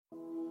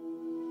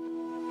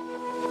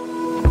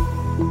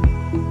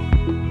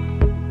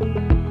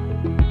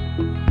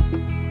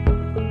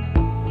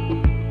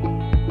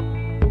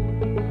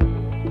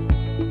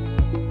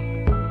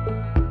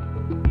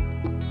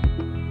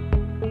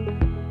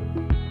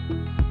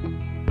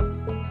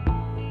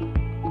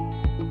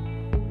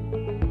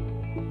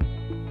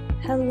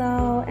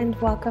Hello and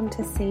welcome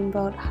to Same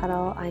Boat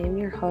Huddle. I am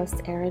your host,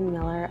 Erin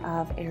Miller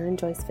of Erin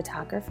Joyce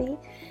Photography,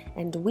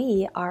 and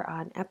we are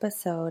on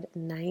episode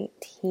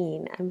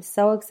 19. I'm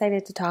so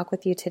excited to talk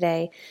with you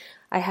today.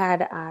 I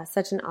had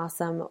such an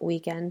awesome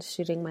weekend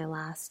shooting my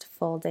last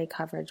full day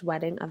coverage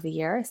wedding of the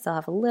year. I still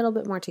have a little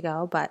bit more to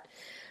go, but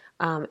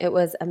it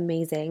was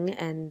amazing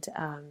and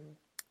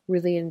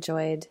really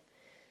enjoyed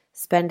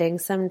spending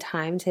some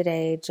time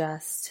today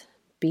just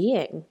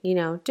being,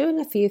 doing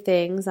a few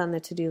things on the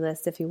to-do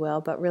list, if you will,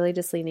 but really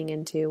just leaning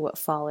into what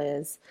fall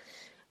is,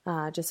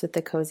 just with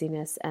the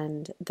coziness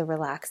and the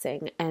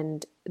relaxing.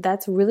 And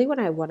that's really what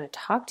I want to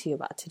talk to you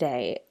about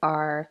today,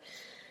 are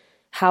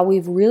how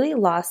we've really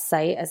lost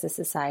sight as a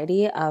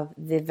society of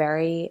the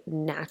very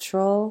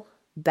natural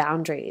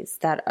boundaries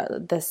that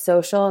the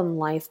social and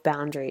life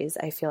boundaries,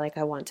 I feel like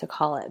I want to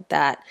call it,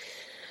 that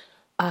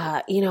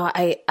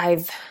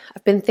I've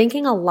been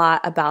thinking a lot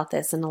about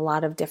this in a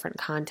lot of different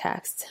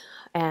contexts.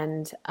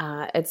 And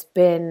it's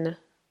been,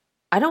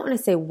 I don't want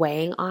to say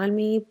weighing on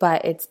me,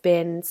 but it's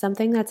been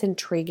something that's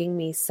intriguing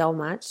me so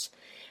much.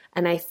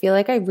 And I feel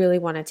like I really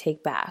want to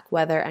take back,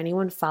 whether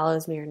anyone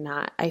follows me or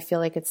not. I feel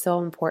like it's so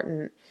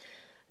important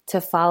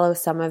to follow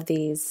some of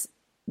these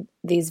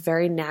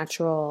very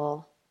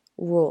natural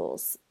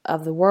rules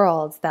of the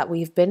world that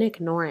we've been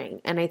ignoring.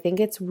 And I think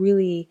it's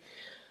really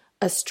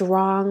a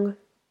strong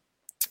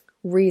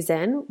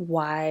reason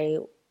why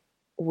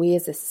we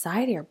as a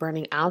society are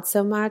burning out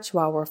so much,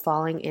 while we're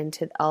falling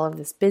into all of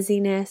this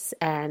busyness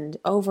and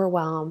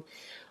overwhelm,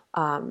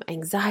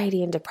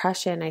 anxiety and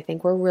depression. I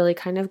think we're really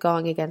kind of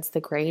going against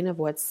the grain of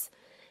what's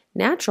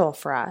natural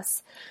for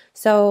us.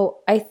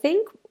 So I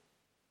think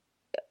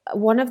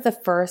one of the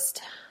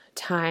first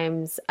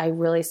times I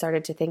really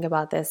started to think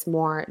about this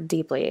more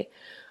deeply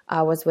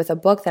was with a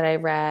book that I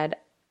read,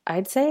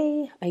 I'd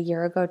say a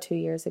year ago, 2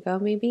 years ago,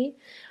 maybe.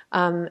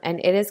 And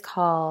it is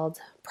called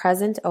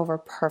Present Over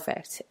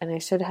Perfect. And I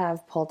should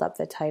have pulled up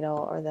the title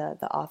or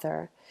the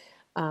author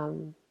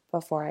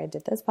before I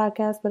did this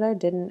podcast, but I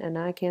didn't, and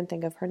I can't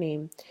think of her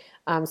name.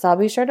 So I'll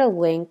be sure to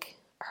link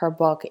her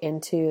book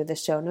into the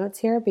show notes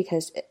here,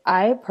 because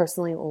I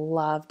personally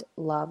loved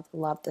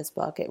this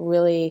book. It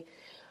really,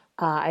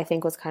 I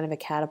think, was kind of a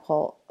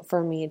catapult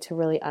for me to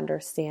really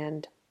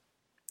understand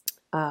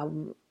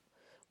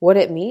what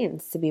it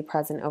means to be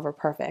present over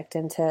perfect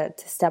and to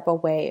step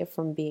away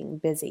from being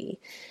busy.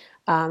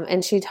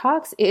 And she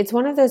talks, it's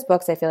one of those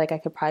books I feel like I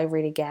could probably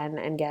read again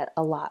and get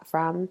a lot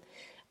from.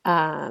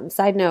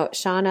 Side note,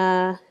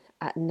 Shauna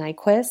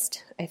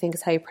Nyquist, I think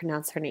is how you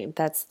pronounce her name.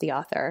 That's the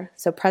author.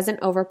 So Present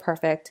Over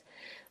Perfect,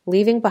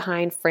 Leaving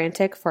Behind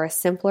Frantic for a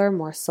Simpler,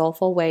 More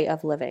Soulful Way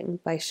of Living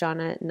by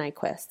Shauna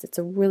Nyquist. It's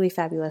a really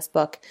fabulous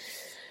book.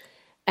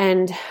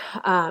 And,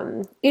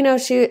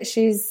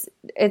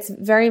 it's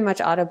very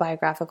much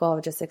autobiographical,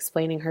 of just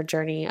explaining her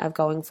journey of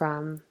going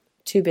from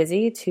too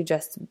busy to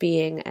just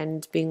being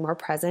more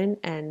present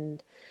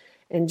and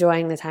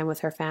enjoying the time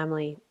with her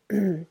family.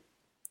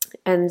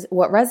 And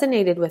what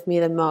resonated with me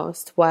the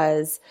most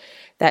was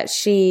that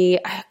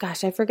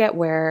I forget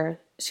where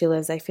she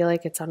lives. I feel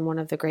like it's on one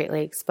of the Great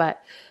Lakes, but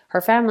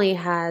her family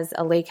has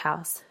a lake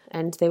house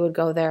and they would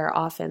go there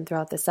often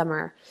throughout the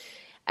summer.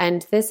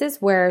 And this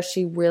is where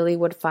she really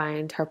would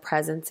find her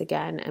presence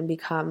again and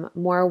become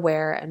more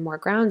aware and more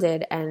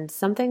grounded. And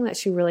something that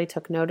she really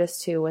took notice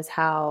to was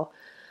how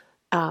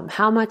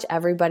much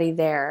everybody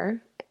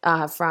there,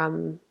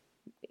 from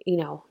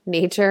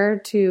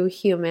nature to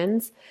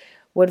humans,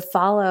 would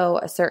follow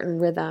a certain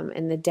rhythm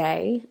in the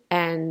day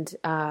and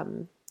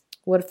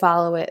would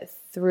follow it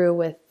through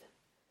with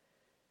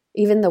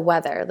even the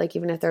weather, like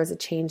even if there was a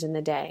change in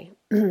the day.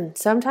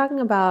 So I'm talking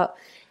about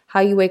how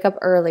you wake up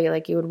early,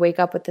 like you would wake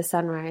up with the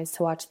sunrise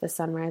to watch the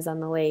sunrise on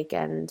the lake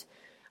and,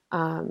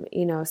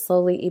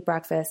 slowly eat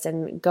breakfast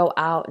and go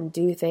out and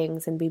do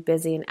things and be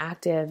busy and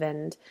active.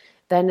 And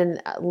then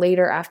in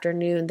later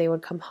afternoon, they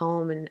would come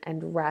home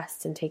and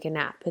rest and take a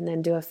nap and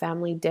then do a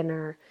family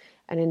dinner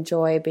and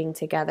enjoy being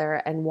together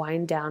and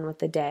wind down with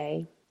the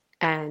day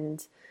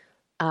and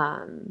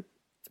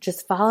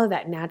just follow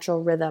that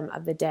natural rhythm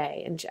of the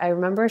day. And I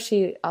remember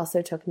she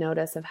also took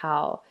notice of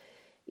how,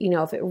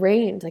 if it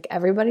rained, like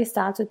everybody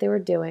stopped what they were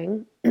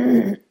doing,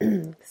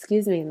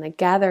 excuse me, and like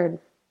gathered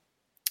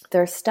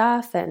their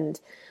stuff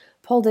and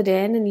pulled it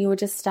in, and you would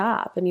just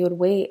stop and you would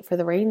wait for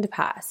the rain to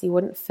pass. You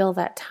wouldn't fill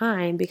that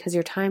time because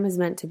your time is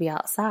meant to be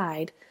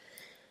outside.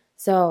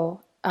 So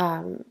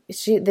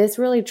this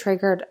really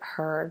triggered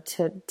her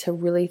to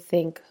really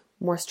think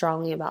more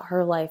strongly about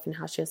her life and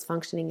how she was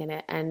functioning in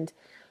it. And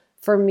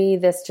for me,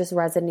 this just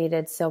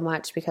resonated so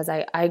much because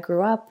I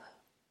grew up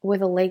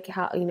with a lake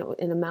house,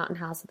 in a mountain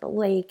house at the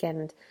lake,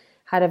 and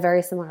had a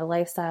very similar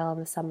lifestyle in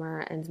the summer.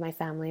 And my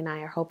family and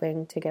I are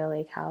hoping to get a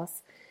lake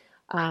house.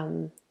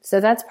 So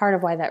that's part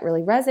of why that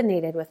really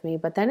resonated with me.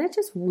 But then it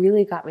just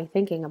really got me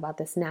thinking about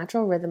this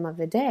natural rhythm of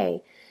the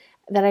day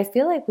that I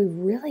feel like we've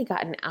really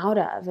gotten out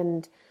of.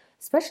 And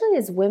especially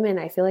as women,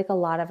 I feel like a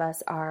lot of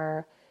us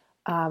are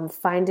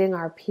finding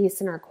our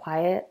peace and our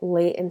quiet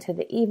late into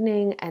the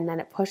evening, and then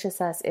it pushes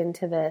us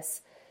into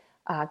this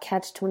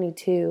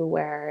catch-22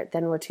 where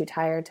then we're too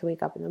tired to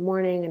wake up in the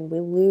morning, and we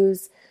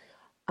lose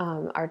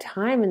our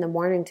time in the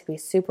morning to be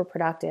super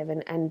productive.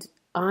 And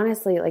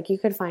honestly, like, you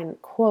could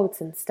find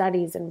quotes and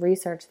studies and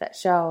research that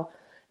show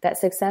that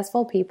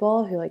successful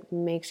people who like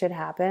make shit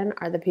happen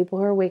are the people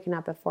who are waking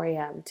up at 4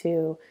 a.m.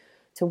 to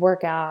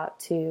work out,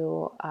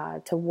 to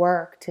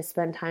work, to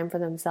spend time for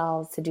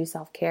themselves, to do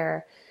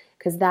self-care,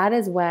 because that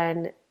is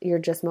when you're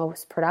just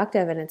most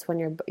productive, and it's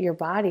when your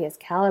body is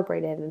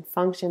calibrated and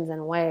functions in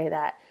a way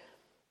that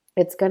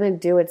it's going to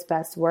do its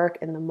best work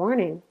in the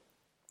morning.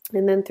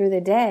 And then through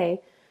the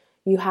day,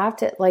 you have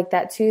to, like,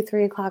 that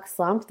 2-3 o'clock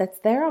slump, that's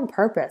there on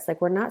purpose.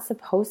 Like, we're not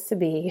supposed to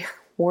be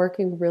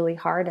working really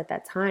hard at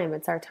that time.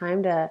 It's our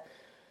time to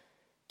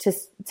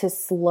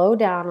slow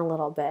down a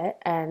little bit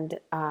and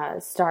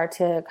start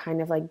to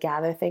kind of like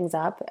gather things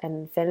up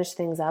and finish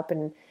things up,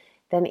 and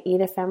then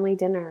eat a family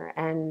dinner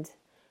and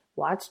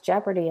watch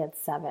Jeopardy at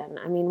 7.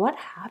 I mean, what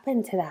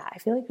happened to that? I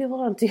feel like people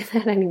don't do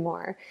that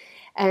anymore.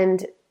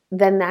 And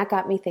then that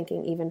got me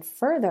thinking even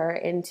further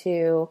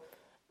into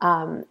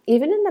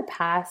even in the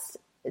past.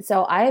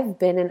 So I've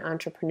been an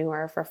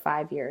entrepreneur for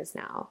 5 years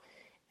now,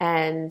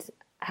 and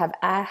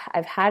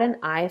I've had an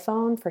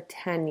iPhone for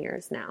 10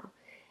 years now.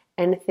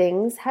 And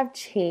things have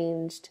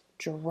changed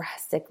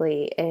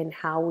drastically in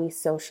how we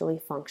socially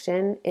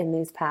function in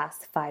these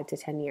past 5 to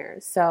 10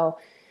 years. So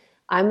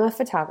I'm a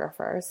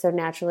photographer, so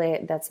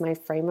naturally that's my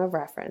frame of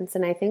reference.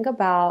 And I think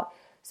about,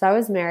 so I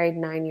was married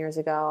 9 years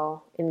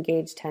ago,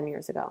 engaged 10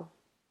 years ago.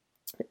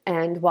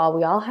 And while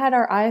we all had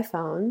our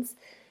iPhones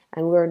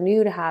and we were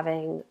new to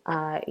having,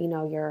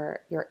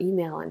 your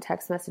email and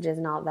text messages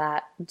and all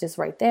that just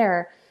right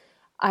there,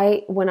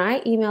 when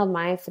I emailed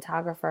my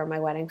photographer, my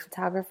wedding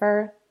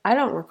photographer, I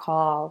don't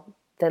recall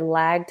the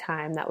lag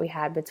time that we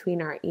had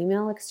between our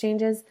email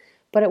exchanges,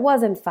 but it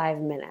wasn't 5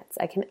 minutes.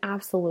 I can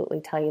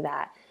absolutely tell you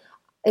that.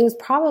 It was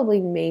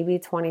probably maybe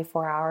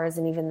 24 hours.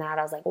 And even that,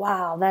 I was like,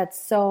 wow,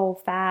 that's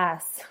so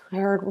fast. I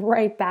heard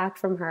right back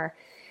from her.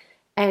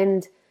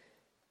 And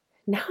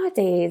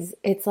nowadays,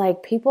 it's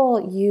like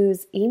people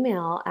use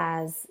email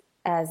as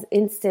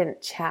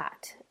instant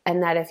chat.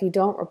 And that if you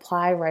don't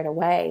reply right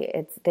away,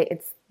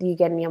 it's you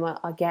get an email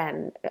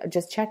again.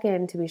 Just check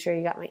in to be sure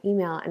you got my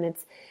email. And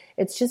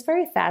it's just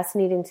very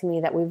fascinating to me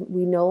that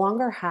we no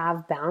longer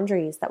have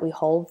boundaries that we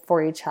hold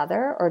for each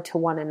other or to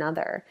one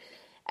another.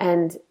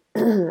 And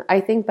I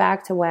think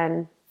back to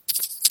when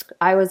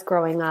I was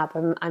growing up.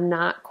 I'm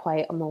not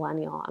quite a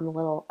millennial. I'm a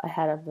little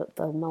ahead of the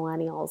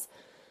millennials.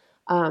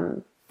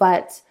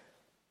 But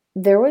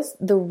there was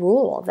the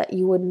rule that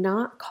you would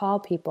not call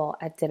people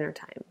at dinner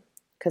time,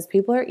 because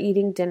people are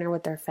eating dinner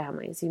with their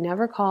families. You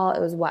never call.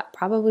 It was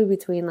probably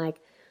between like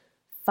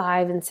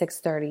 5 and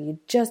 6:30. You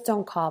just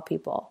don't call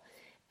people.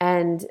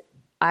 And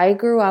I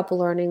grew up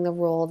learning the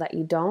rule that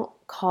you don't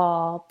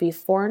call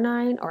before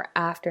 9 or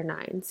after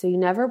 9. So you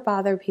never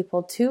bother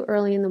people too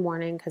early in the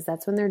morning, because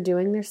that's when they're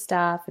doing their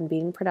stuff and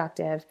being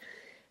productive.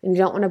 And you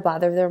don't want to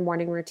bother their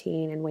morning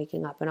routine and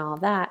waking up and all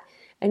of that.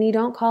 And you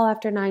don't call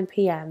after 9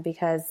 p.m.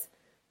 because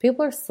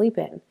people are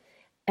sleeping.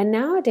 And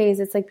nowadays,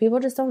 it's like people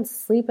just don't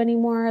sleep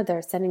anymore.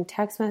 They're sending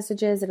text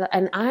messages.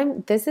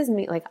 And this is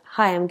me, like,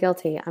 hi, I'm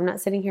guilty. I'm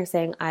not sitting here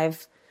saying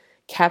I've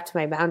kept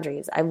my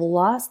boundaries. I've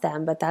lost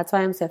them, but that's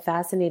why I'm so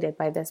fascinated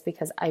by this,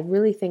 because I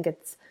really think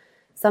it's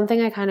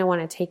something I kind of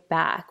want to take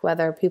back,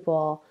 whether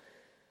people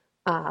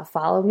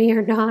follow me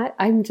or not.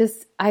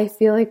 I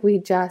feel like we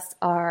just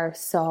are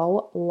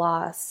so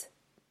lost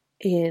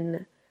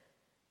in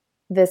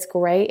this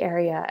gray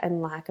area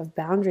and lack of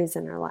boundaries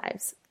in our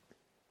lives.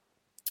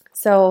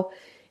 So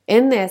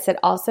in this, it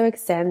also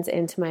extends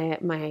into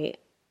my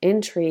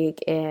intrigue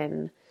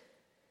in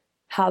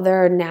how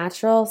there are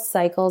natural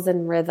cycles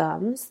and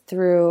rhythms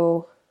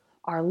through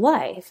our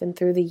life and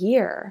through the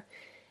year.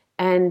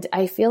 And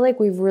I feel like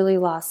we've really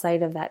lost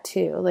sight of that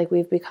too. Like,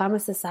 we've become a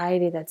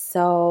society that's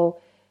so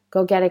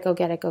go get it, go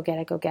get it, go get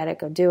it, go get it,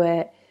 go do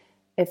it.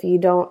 If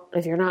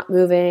you're not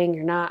moving,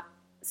 you're not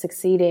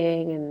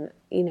succeeding, and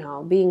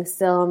being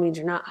still means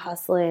you're not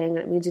hustling.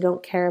 It means you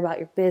don't care about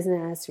your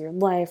business or your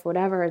life,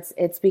 whatever.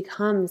 It's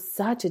become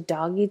such a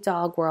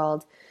dog-eat-dog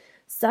world,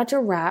 such a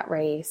rat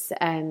race,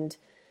 and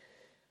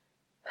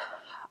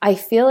I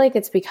feel like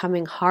it's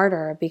becoming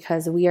harder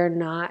because we're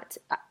not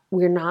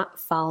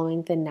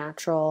following the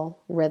natural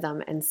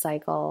rhythm and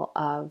cycle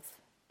of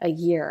a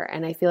year.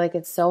 And I feel like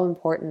it's so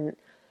important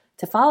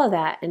to follow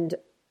that. And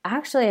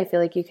actually, I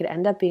feel like you could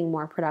end up being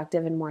more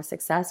productive and more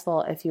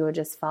successful if you would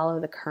just follow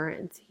the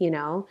current,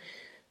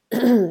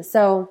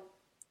 So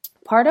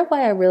part of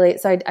why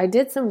I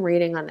did some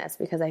reading on this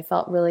because I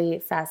felt really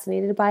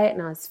fascinated by it,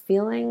 and I was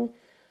feeling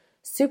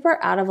super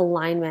out of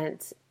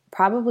alignment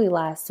probably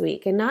last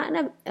week, and not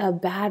in a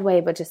bad way,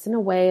 but just in a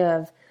way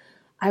of,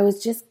 I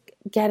was just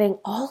getting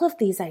all of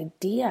these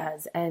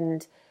ideas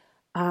and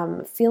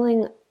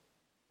feeling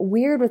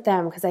weird with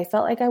them because I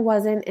felt like I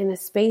wasn't in a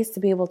space to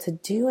be able to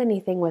do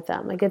anything with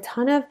them. Like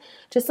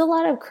just a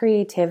lot of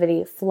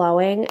creativity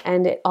flowing,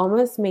 and it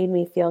almost made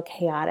me feel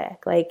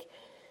chaotic. Like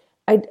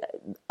I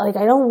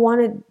don't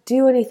want to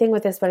do anything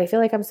with this, but I feel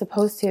like I'm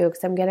supposed to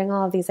because I'm getting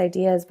all of these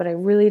ideas, but I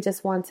really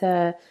just want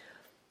to,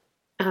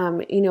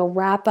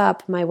 wrap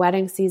up my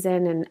wedding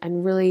season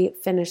and really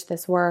finish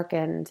this work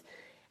and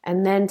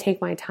then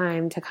take my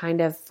time to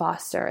kind of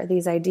foster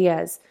these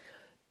ideas.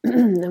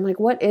 I'm like,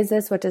 what is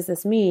this? What does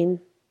this mean?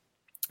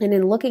 And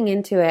in looking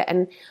into it,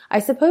 and I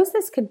suppose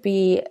this could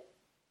be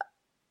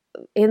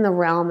in the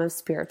realm of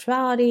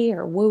spirituality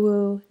or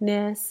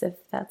woo-woo-ness, if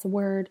that's a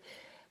word.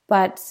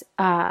 But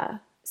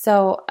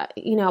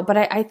but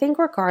I think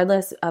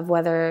regardless of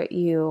whether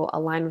you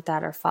align with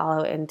that or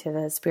follow into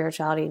the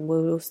spirituality and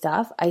woo-woo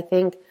stuff, I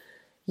think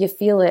you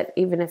feel it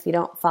even if you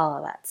don't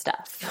follow that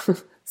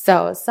stuff.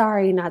 So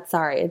sorry, not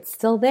sorry. It's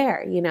still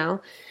there,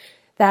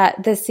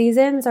 that the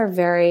seasons are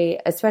very,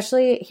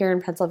 especially here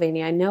in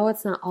Pennsylvania. I know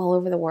it's not all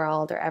over the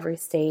world or every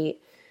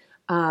state,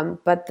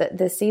 but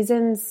the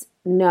seasons,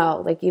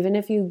 no, like even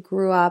if you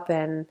grew up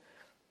in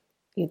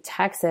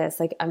Texas,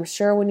 like I'm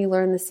sure when you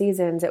learned the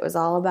seasons, it was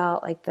all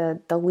about like the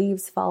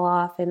leaves fall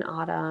off in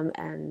autumn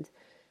and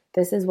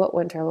this is what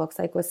winter looks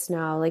like with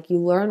snow. Like you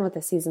learn what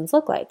the seasons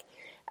look like.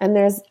 And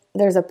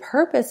there's a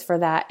purpose for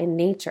that in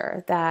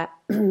nature that,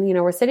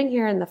 we're sitting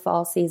here in the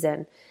fall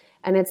season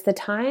and it's the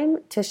time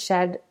to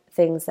shed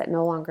things that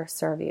no longer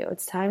serve you.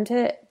 It's time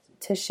to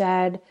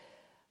shed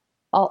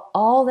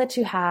all that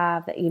you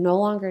have that you no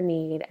longer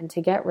need and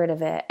to get rid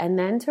of it and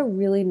then to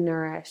really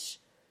nourish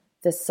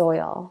the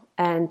soil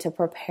and to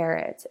prepare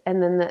it.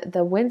 And then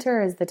the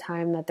winter is the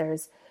time that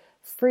there's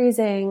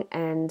freezing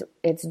and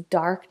it's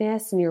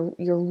darkness and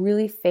you're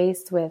really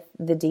faced with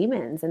the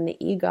demons and the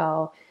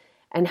ego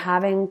and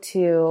having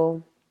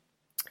to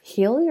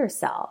heal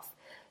yourself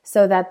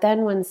so that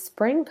then when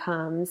spring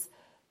comes,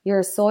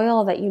 your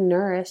soil that you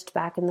nourished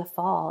back in the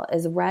fall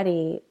is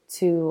ready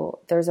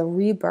there's a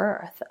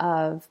rebirth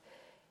of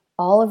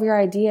all of your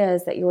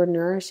ideas that you were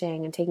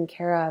nourishing and taking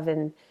care of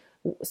and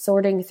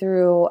sorting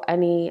through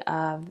any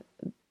of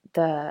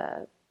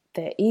the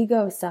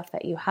ego stuff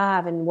that you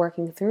have and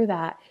working through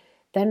that.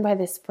 Then by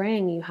the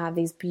spring, you have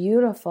these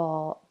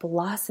beautiful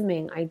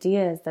blossoming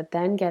ideas that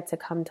then get to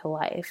come to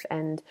life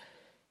and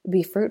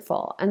be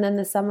fruitful. And then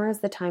the summer is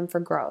the time for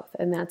growth.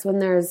 And that's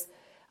when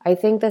I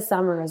think the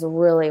summer is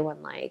really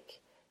when like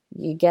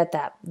you get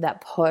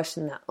that push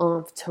and that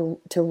oomph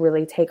to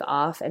really take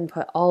off and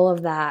put all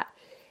of that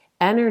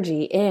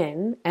energy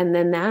in. And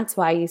then that's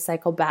why you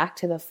cycle back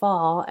to the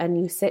fall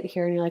and you sit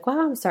here and you're like, wow,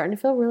 I'm starting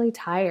to feel really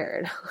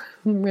tired.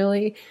 I'm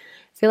really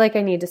feel like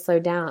I need to slow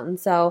down.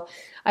 So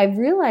I've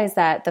realized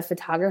that the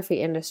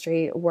photography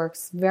industry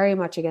works very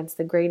much against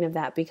the grain of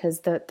that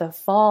because the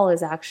fall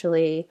is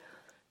actually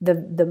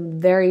the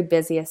very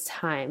busiest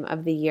time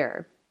of the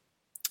year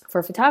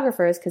for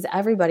photographers because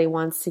everybody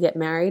wants to get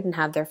married and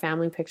have their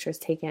family pictures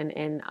taken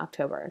in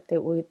October.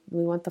 We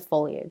want the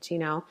foliage,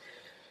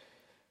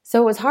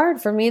 So it was hard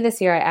for me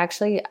this year.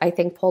 I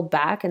think, pulled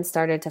back and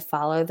started to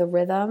follow the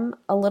rhythm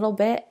a little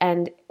bit.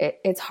 And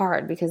it's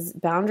hard because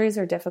boundaries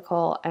are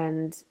difficult.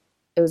 And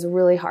it was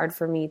really hard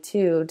for me,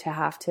 too, to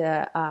have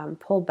to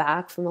pull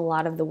back from a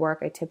lot of the work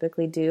I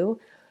typically do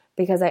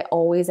because I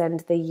always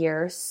end the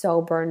year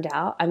so burned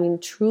out. I mean,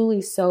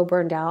 truly so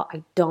burned out.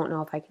 I don't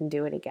know if I can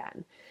do it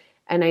again.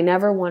 And I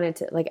never wanted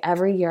to, like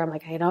every year, I'm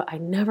like, I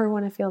never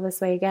want to feel this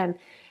way again.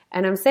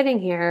 And I'm sitting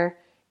here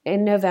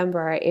in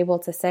November, able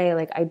to say,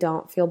 like, I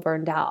don't feel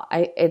burned out.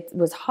 It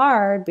was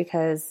hard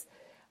because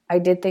I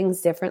did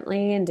things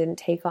differently and didn't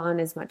take on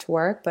as much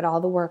work, but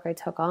all the work I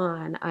took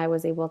on, I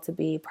was able to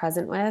be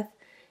present with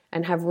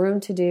and have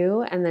room to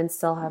do, and then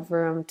still have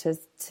room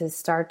to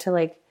start to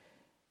like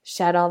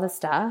shed all the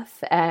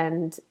stuff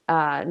and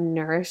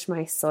nourish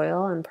my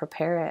soil and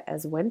prepare it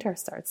as winter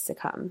starts to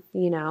come,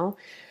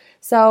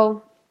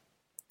 So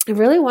I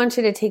really want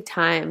you to take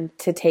time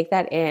to take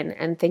that in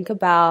and think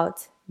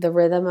about the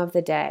rhythm of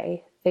the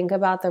day. Think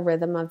about the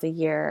rhythm of the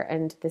year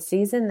and the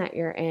season that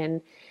you're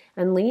in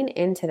and lean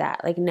into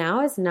that. Like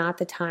now is not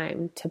the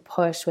time to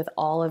push with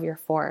all of your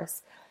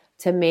force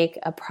to make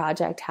a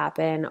project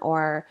happen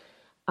or,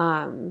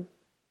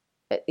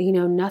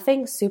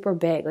 nothing super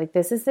big. Like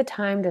this is the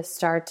time to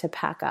start to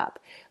pack up.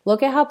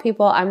 Look at how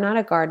I'm not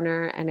a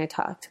gardener and I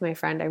talked to my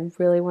friend. I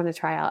really want to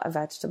try out a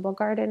vegetable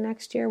garden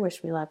next year.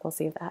 Wish me luck. We'll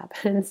see if that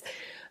happens.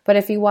 But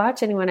if you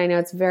watch anyone, I know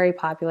it's very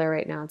popular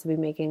right now to be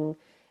making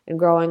and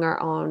growing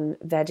our own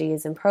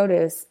veggies and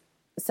produce.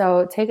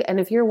 So and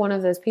if you're one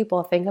of those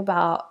people, think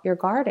about your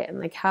garden.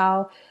 Like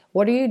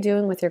what are you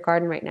doing with your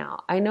garden right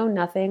now? I know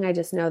nothing. I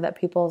just know that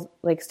people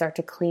like start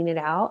to clean it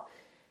out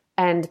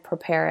and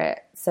prepare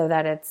it so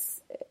that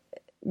it's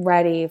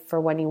ready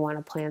for when you want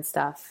to plant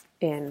stuff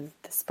in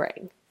the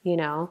spring,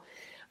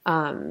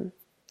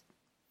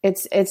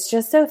 It's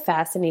just so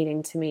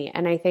fascinating to me.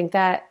 And I think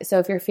that, so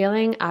if you're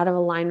feeling out of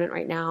alignment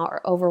right now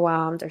or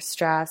overwhelmed or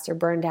stressed or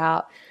burned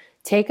out,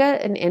 take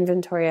an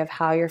inventory of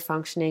how you're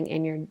functioning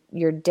in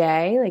your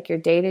day, like your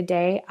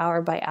day-to-day,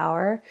 hour by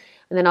hour.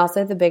 And then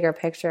also the bigger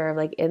picture of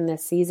like in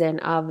this season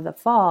of the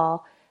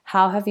fall,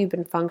 how have you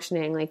been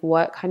functioning? Like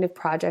what kind of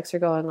projects are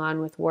going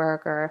on with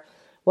work or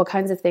what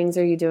kinds of things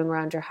are you doing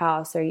around your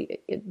house, or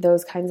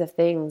those kinds of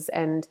things.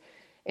 And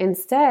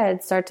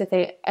instead start to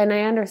think, and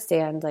I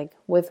understand like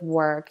with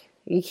work,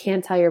 you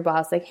can't tell your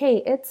boss like,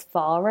 hey, it's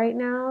fall right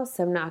now,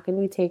 so I'm not going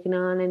to be taking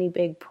on any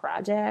big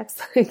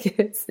projects. Like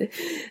it's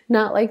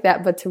not like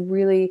that, but to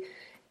really,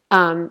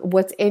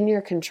 what's in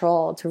your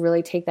control, to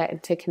really take that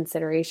into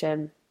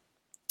consideration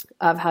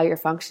of how you're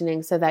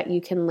functioning so that you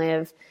can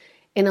live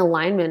in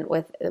alignment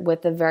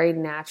with the very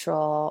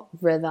natural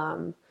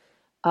rhythm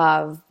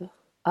of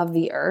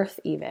the earth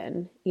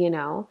even,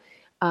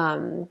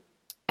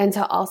 and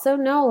to also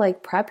know,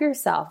 like, prep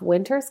yourself.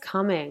 Winter's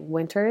coming.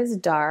 Winter is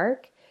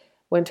dark.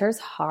 Winter's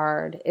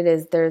hard.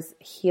 There's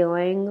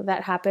healing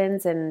that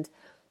happens. And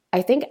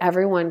I think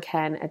everyone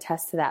can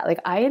attest to that. Like,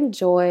 I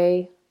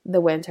enjoy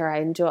the winter.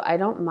 I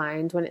don't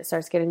mind when it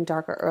starts getting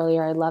darker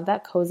earlier. I love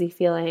that cozy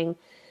feeling.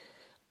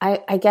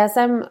 I guess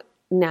I'm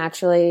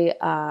naturally,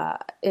 I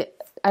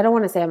don't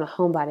want to say I'm a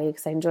homebody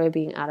because I enjoy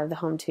being out of the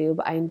home too,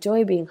 but I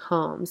enjoy being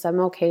home. So I'm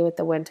okay with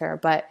the winter,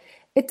 but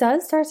it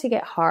does start to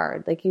get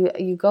hard. Like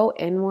you go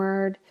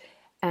inward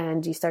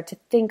and you start to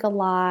think a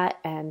lot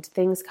and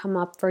things come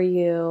up for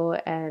you.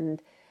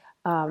 And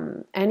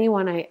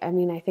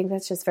I think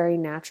that's just very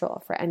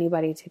natural for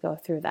anybody to go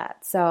through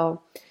that.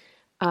 So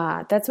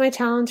that's my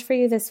challenge for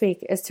you this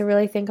week, is to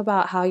really think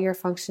about how you're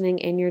functioning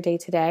in your day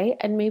to day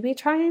and maybe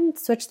try and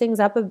switch things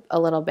up a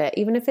little bit.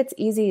 Even if it's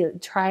easy,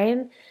 try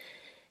and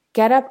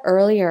get up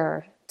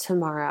earlier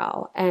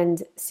tomorrow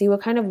and see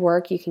what kind of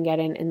work you can get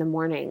in the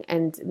morning,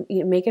 and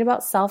make it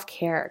about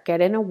self-care.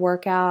 Get in a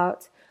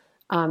workout,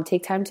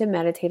 take time to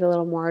meditate a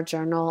little more,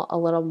 journal a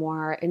little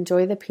more,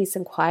 enjoy the peace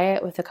and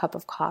quiet with a cup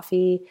of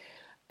coffee.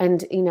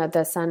 And,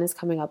 the sun is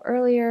coming up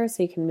earlier,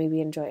 so you can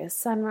maybe enjoy a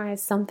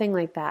sunrise, something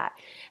like that.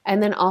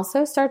 And then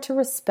also start to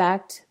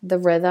respect the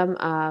rhythm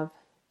of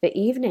the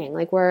evening.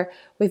 Like,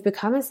 we've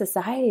become a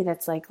society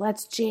that's like,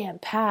 let's jam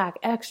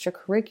pack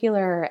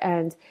extracurricular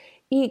and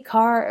eat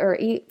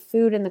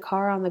food in the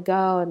car on the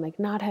go, and like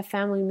not have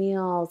family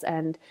meals,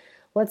 and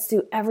let's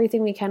do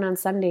everything we can on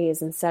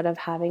Sundays instead of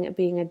having it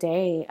being a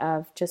day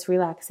of just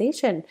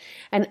relaxation.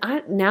 And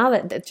now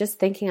that just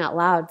thinking out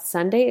loud,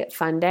 Sunday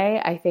fun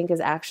day, I think is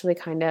actually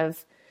kind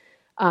of,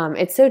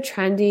 it's so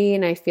trendy,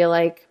 and I feel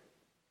like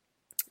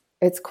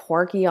it's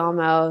quirky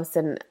almost,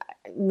 and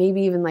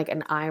maybe even like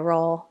an eye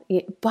roll.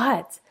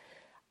 But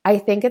I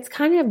think it's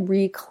kind of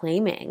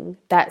reclaiming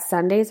that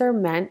Sundays are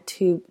meant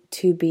to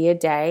be a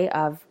day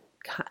of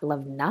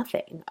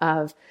nothing,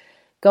 of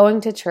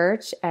going to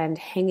church and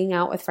hanging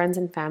out with friends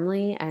and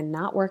family and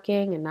not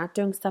working and not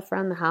doing stuff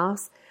around the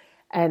house,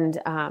 and,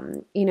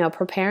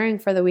 preparing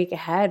for the week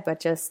ahead,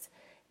 but just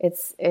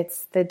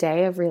it's the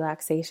day of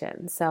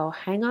relaxation. So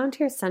hang on to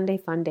your Sunday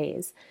fun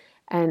days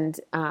and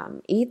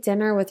eat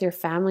dinner with your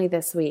family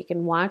this week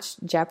and watch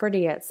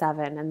Jeopardy at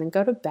 7 and then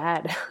go to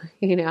bed,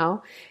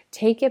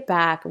 take it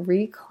back,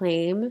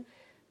 reclaim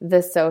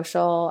the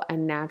social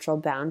and natural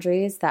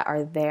boundaries that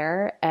are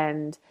there,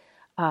 and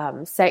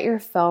set your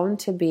phone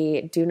to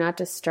be do not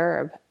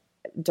disturb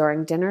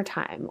during dinner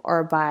time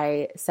or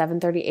by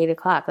 7:30, 8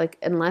 o'clock. Like,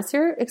 unless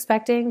you're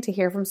expecting to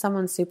hear from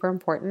someone super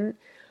important,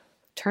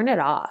 turn it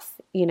off.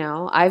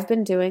 I've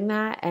been doing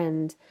that,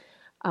 and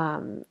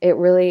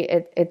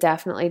it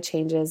definitely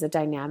changes the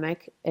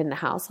dynamic in the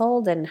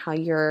household and how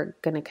you're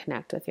going to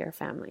connect with your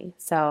family.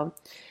 So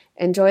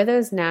enjoy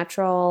those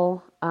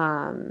natural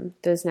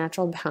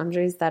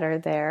boundaries that are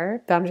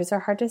there. Boundaries are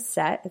hard to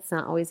set. It's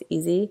not always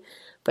easy,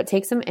 but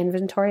take some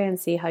inventory and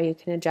see how you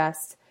can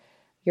adjust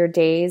your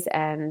days.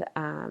 And,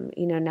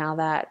 now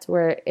that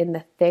we're in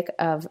the thick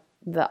of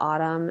the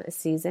autumn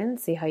season,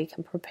 see how you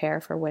can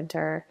prepare for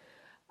winter.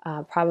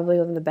 Probably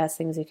one of the best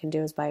things you can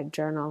do is buy a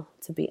journal,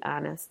 to be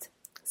honest.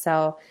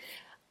 So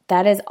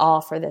that is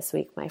all for this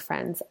week, my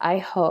friends. I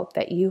hope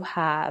that you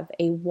have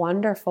a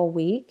wonderful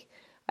week.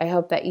 I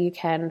hope that you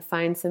can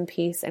find some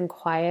peace and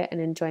quiet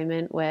and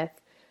enjoyment with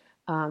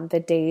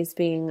the days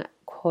being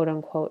quote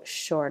unquote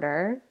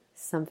shorter,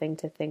 something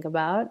to think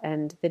about,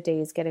 and the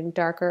days getting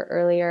darker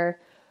earlier,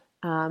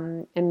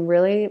 and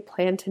really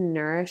plan to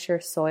nourish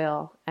your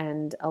soil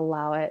and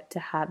allow it to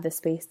have the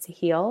space to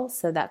heal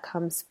so that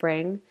come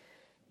spring,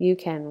 you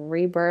can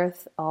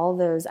rebirth all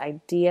those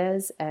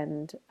ideas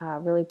and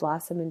really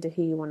blossom into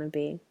who you want to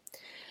be.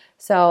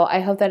 So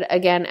I hope that,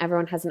 again,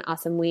 everyone has an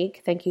awesome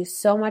week. Thank you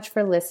so much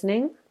for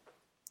listening.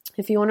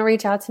 If you want to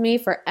reach out to me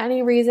for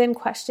any reason,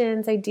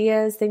 questions,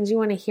 ideas, things you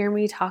want to hear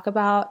me talk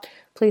about,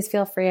 please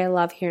feel free. I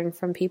love hearing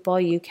from people.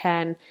 You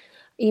can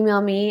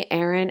email me,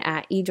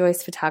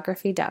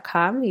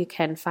 Erin@ejoycephotography.com. You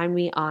can find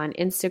me on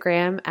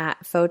Instagram at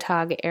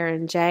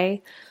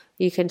photogerin.j.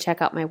 You can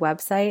check out my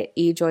website,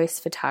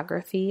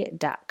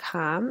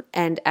 ejoycephotography.com.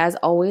 And as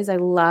always, I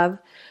love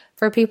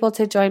for people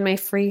to join my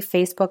free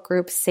Facebook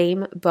group,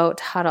 Same Boat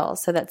Huddle.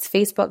 So that's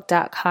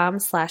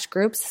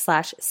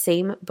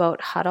facebook.com/groups/Same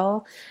Boat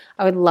Huddle.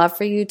 I would love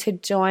for you to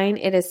join.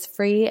 It is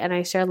free, and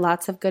I share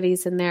lots of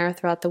goodies in there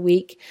throughout the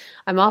week.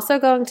 I'm also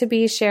going to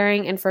be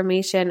sharing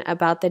information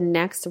about the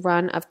next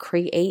run of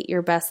Create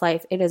Your Best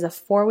Life. It is a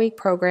 4-week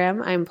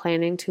program. I'm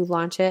planning to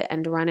launch it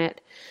and run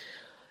it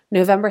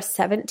November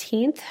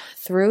 17th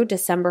through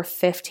December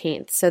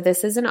 15th. So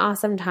this is an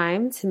awesome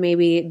time to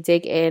maybe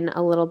dig in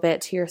a little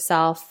bit to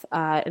yourself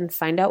and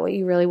find out what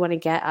you really want to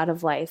get out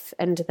of life,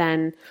 and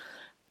then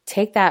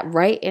take that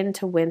right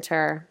into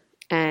winter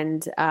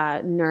and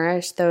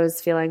nourish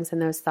those feelings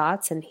and those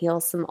thoughts and heal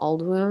some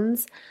old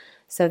wounds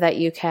so that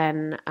you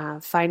can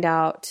find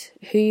out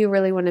who you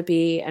really want to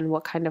be and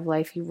what kind of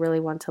life you really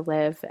want to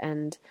live.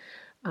 And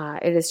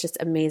it is just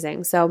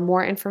amazing. So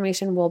more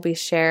information will be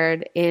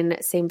shared in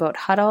Same Boat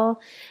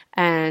Huddle.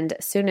 And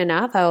soon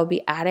enough, I will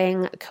be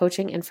adding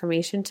coaching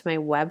information to my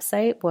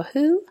website.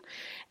 Woohoo!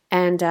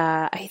 And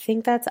I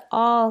think that's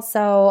all.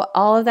 So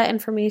all of that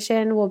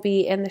information will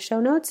be in the show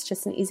notes,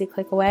 just an easy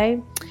click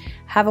away.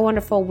 Have a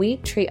wonderful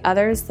week. Treat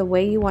others the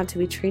way you want to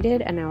be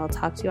treated. And I will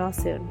talk to you all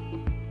soon.